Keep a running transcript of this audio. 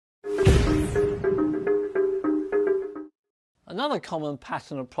Another common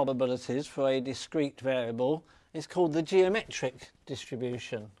pattern of probabilities for a discrete variable is called the geometric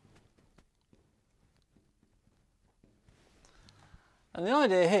distribution. And the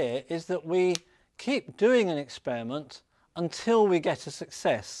idea here is that we keep doing an experiment until we get a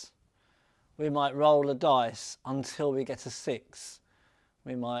success. We might roll a dice until we get a 6.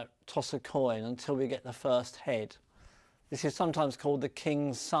 We might toss a coin until we get the first head. This is sometimes called the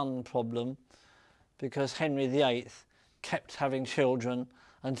king's son problem, because Henry VIII kept having children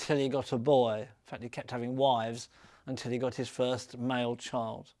until he got a boy. In fact, he kept having wives until he got his first male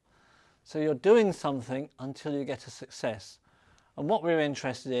child. So you're doing something until you get a success. And what we're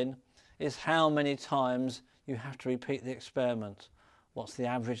interested in is how many times you have to repeat the experiment, what's the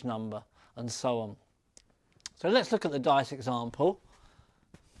average number, and so on. So let's look at the dice example,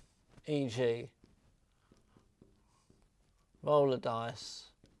 e.g. roll a dice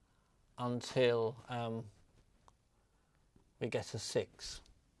until we get a 6.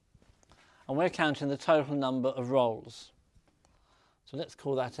 And we're counting the total number of rolls. So let's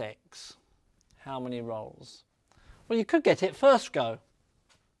call that x. How many rolls? Well, you could get it first go.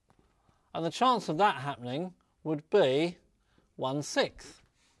 And the chance of that happening would be 1/6.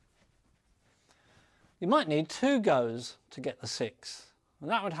 You might need 2 goes to get the 6.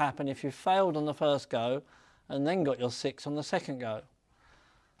 And that would happen if you failed on the first go and then got your 6 on the second go.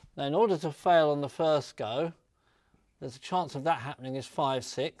 Now, in order to fail on the first go, there's a chance of that happening is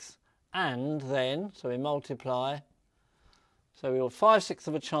 5/6, and then, so we multiply, so we have 5/6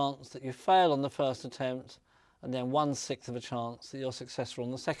 of a chance that you fail on the first attempt, and then 1/6 of a chance that you're successful on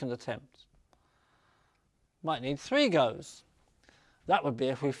the second attempt. Might need 3 goes. That would be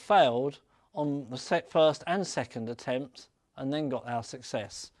if we failed on the first and second attempt and then got our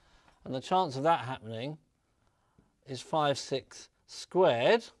success. And the chance of that happening is 5/6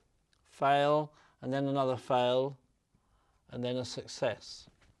 squared, fail, and then another fail, and then a success.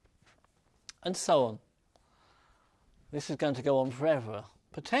 And so on. This is going to go on forever.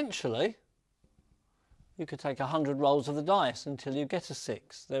 Potentially, you could take 100 rolls of the dice until you get a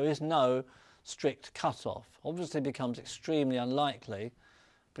 6. There is no strict cut-off. Obviously it becomes extremely unlikely,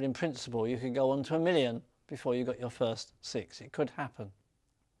 but in principle you could go on to 1,000,000 before you got your first 6. It could happen.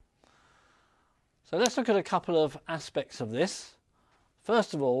 So let's look at a couple of aspects of this.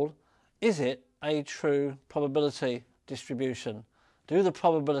 First of all, is it a true probability distribution? Do the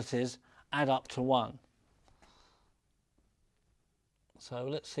probabilities add up to 1? So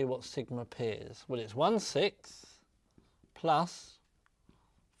let's see what sigma p is. Well, it's 1/6 plus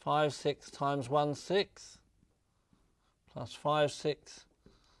 5/6 times 1/6 plus 5/6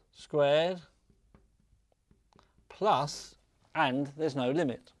 squared plus, and there's no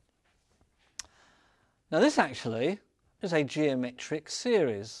limit. Now this actually is a geometric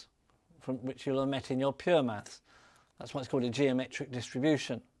series from which you'll have met in your pure maths. That's why it's called a geometric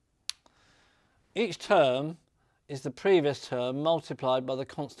distribution. Each term is the previous term multiplied by the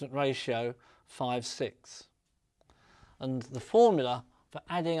constant ratio 5/6. And the formula for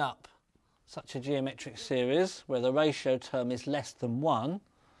adding up such a geometric series where the ratio term is less than 1,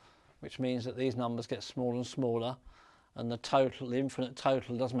 which means that these numbers get smaller and smaller and the total, the infinite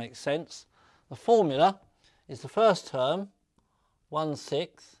total, does make sense. The formula is the first term,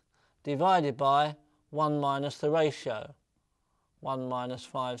 1/6, divided by 1 minus the ratio, 1 minus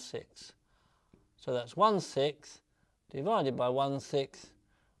 5/6. So that's 1/6 divided by 1/6,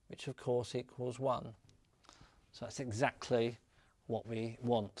 which of course equals 1. So that's exactly what we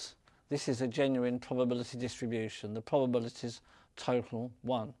want. This is a genuine probability distribution. The probabilities total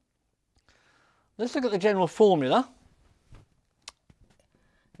 1. Let's look at the general formula.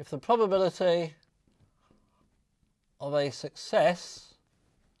 If the probability of a success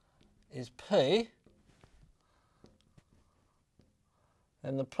is P,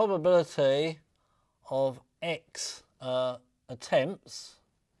 then the probability of X attempts,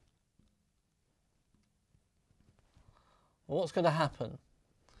 well, what's going to happen?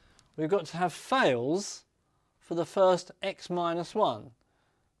 We've got to have fails for the first X minus 1.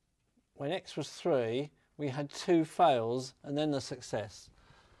 When X was 3, we had 2 fails and then the success.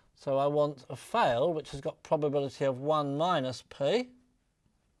 So I want a fail which has got probability of 1 minus P.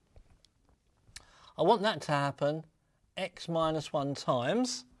 I want that to happen X minus 1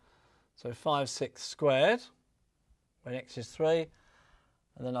 times, so 5/6 squared when X is 3,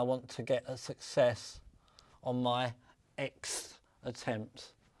 and then I want to get a success on my X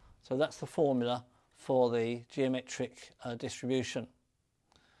attempt. So that's the formula for the geometric distribution.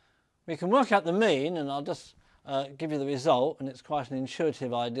 We can work out the mean, and I'll just give you the result, and it's quite an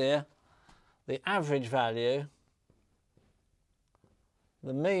intuitive idea. The average value,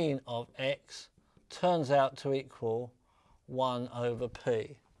 the mean of X, turns out to equal 1 over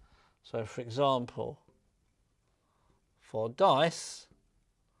p. So for example, for dice,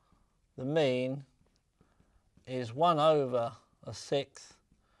 the mean is 1 over a sixth,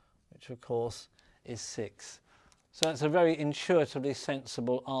 which of course is 6. So that's a very intuitively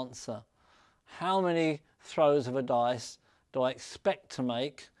sensible answer. How many throws of a dice do I expect to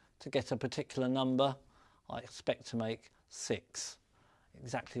make to get a particular number? I expect to make 6.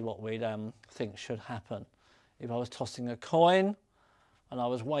 Exactly what we'd think should happen. If I was tossing a coin and I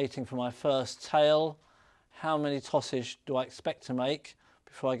was waiting for my first tail, how many tosses do I expect to make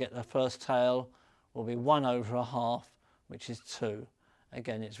before I get the first tail? Will be 1 over a half, which is 2.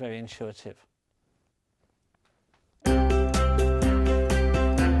 Again, it's very intuitive.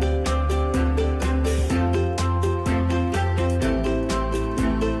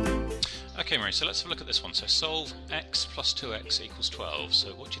 Okay, Mary, so let's have a look at this one. So solve x plus 2x equals 12. So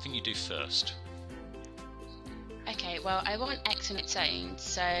what do you think you do first? Okay, well, I want x on its own,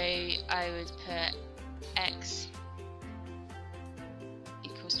 so I would put x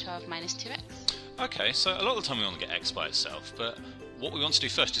equals 12 minus 2x. Okay, so a lot of the time we want to get x by itself, but what we want to do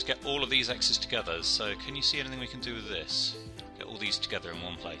first is get all of these x's together. So can you see anything we can do with this? Get all these together in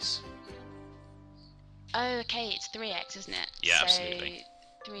one place. Oh, okay, it's 3x, isn't it? Yeah, so absolutely.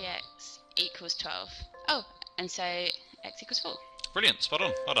 3x equals 12. Oh, and so x equals 4. Brilliant, spot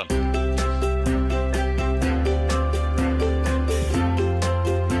on, well done.